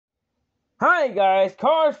Hi guys,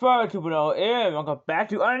 Cars Fire 2.0 and welcome back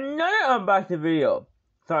to another unboxing video.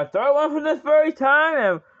 So I third one for this very time,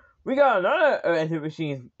 and we got another entry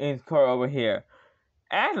machine in car over here.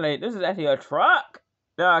 Actually, this is actually a truck,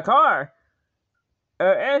 not a car.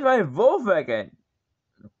 And it's by Volkswagen.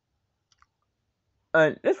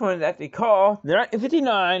 This one is actually called the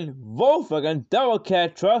 1959 Volkswagen Double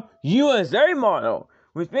Cab Truck USA model,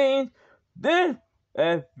 which means this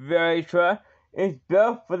very truck is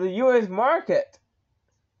built for the US market.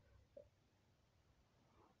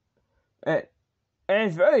 And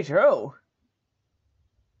it's very true.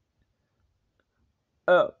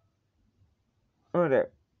 Oh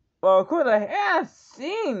there. Well, of course, I have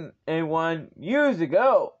seen a one years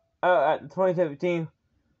ago at the 2017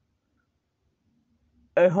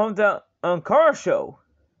 a hometown car show.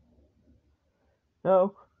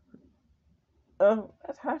 No,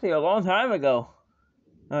 that's actually a long time ago.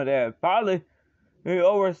 Oh, there, probably maybe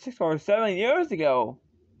over 6 or 7 years ago.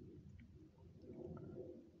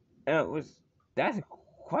 And that's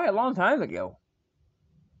quite a long time ago.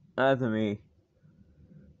 To me.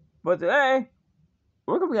 But today,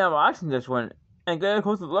 we're gonna be unboxing this one and get a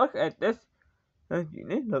closer look at this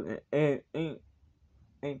unique looking a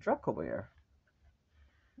truck over here.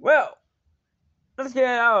 Well, let's get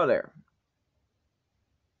it out of there.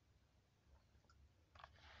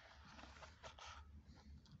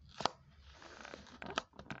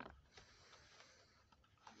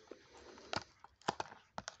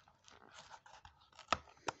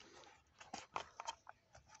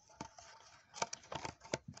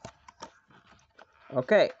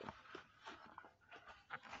 Okay.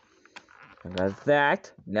 I got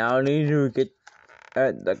that. Now I need to get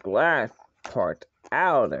the glass part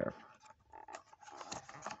out of there.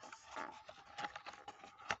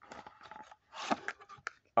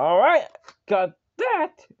 Alright, got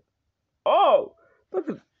that. Oh, look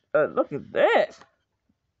at this.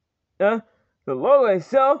 The logo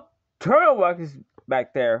itself, turtle wax is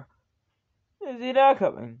back there. You see that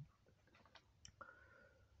coming?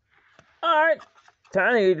 Alright,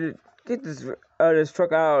 time to get this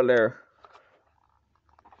truck out of there.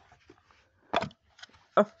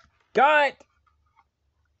 Got it!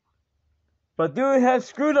 But do it have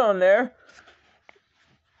screws on there?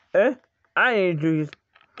 I need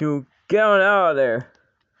to get on out of there.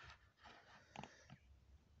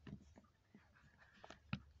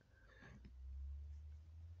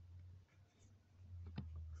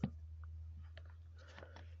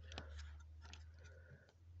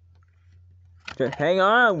 Just hang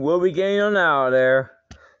on, we'll be getting on out of there.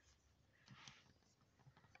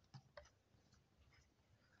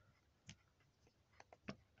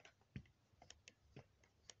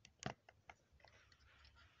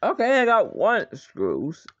 Okay, I got one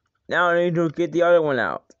screws. Now I need to get the other one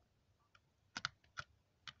out.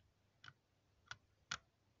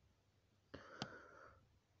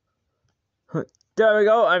 There we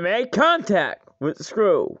go, I made contact with the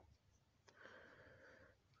screw.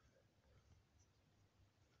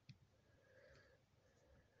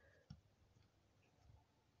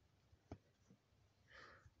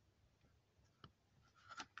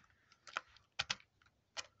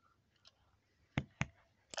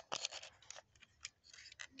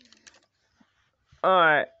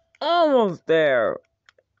 Alright, almost there.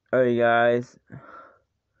 Alright, guys.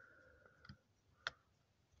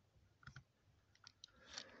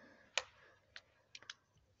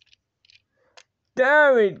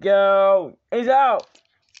 There we go. It's out.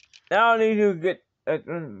 Now I need to get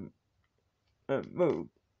move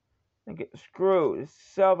and get the screw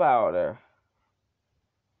itself out of there.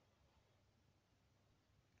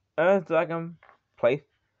 And so I can place.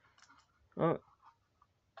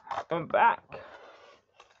 I'm back.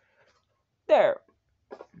 There.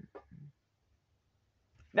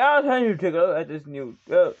 Now it's time to take a look at this new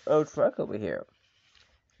old truck over here.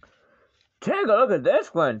 Take a look at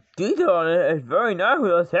this one. Detail on it is very nice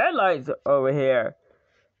with those headlights over here.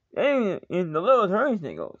 And in the little turning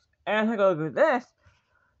signals. And take a look at this.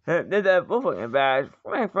 There's that Volkswagen badge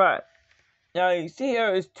right in front. Now you see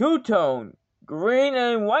here is two-tone. Green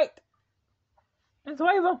and white. It's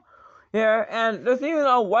white here. And there's even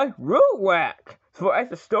a white roof rack for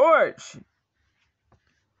extra storage.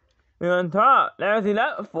 And on top, never seen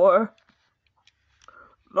that before.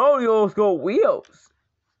 Low old school wheels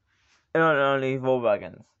on these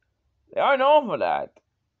Volkswagens. They are known for that.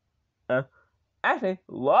 Actually,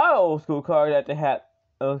 a lot of old school cars that they had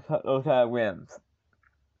those kind of rims.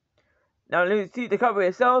 Now you see the company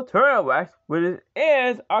itself, Turtle Wax, which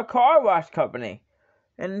is a car wash company.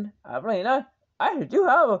 And I believe not, I do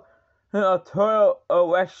have a Turtle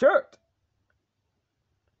Wax shirt.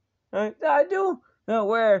 I do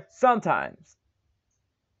where sometimes.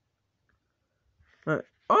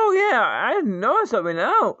 Oh yeah, I noticed something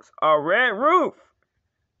else. A red roof.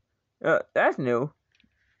 That's new.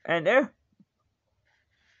 And there,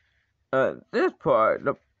 this part,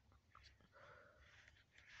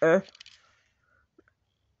 the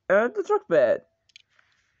truck bed.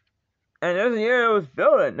 And there's a year it was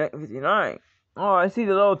built in 1959. Oh, I see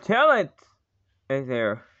the little talent in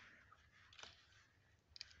there.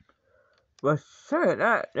 But sure,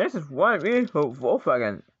 this is one beautiful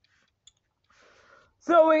Volkswagen.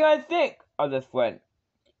 So what do you guys think of this one?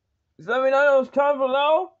 So let me know in those comments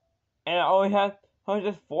below. And I only have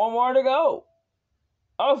just 4 more to go.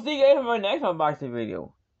 I'll see you guys in my next unboxing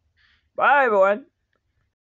video. Bye everyone.